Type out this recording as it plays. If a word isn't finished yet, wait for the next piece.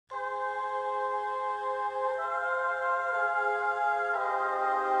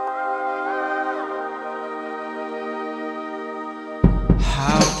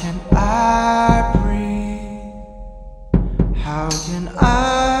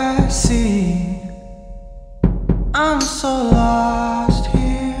see. I'm so lost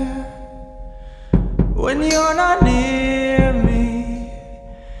here when you're not near me,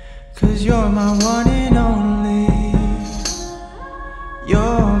 'cause you're my one and only.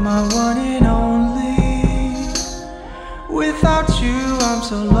 You're my one and only. Without you I'm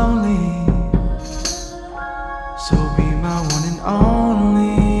so lonely. So be my one and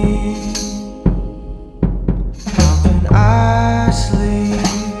only. How can I sleep?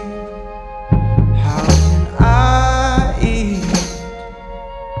 How can I eat?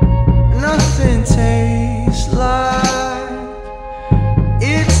 Nothing tastes like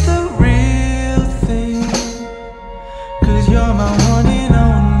it's the real thing, 'cause you're my one and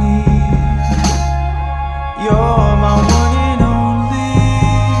only. You're my one and only.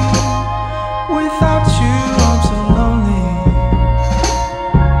 Without you I'm so lonely.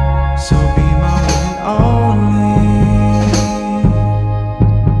 So be my one and only.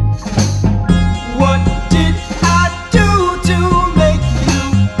 What did I do to make you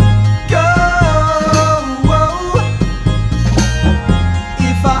go?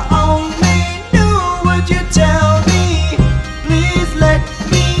 If I only knew, would you tell me? Please let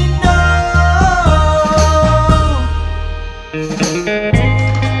me know.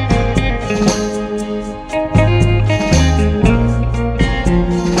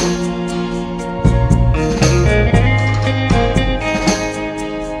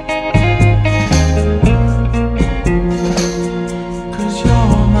 Cause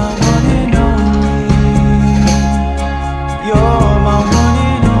you're my one and only. You're my one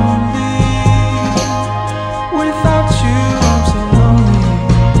and only. Without you I'm so lonely.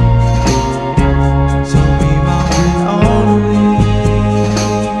 So be my one and only.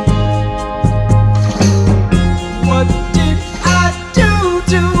 What did I do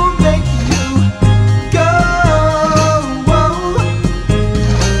to make you go?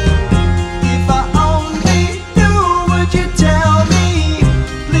 If I only knew, would you tell me?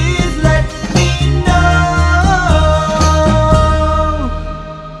 Please let me know.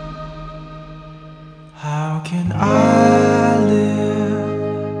 How can I live?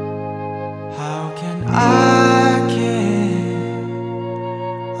 How can I care?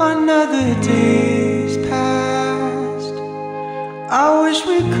 Another day's past. I wish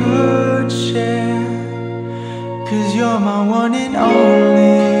we could share, 'cause you're my one and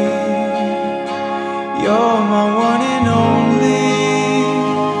only. You're my one and only.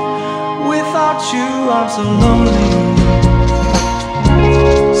 Without you I'm so lonely.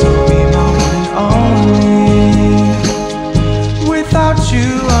 So be my one and only. Without you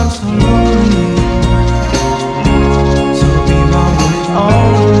I'm so lonely.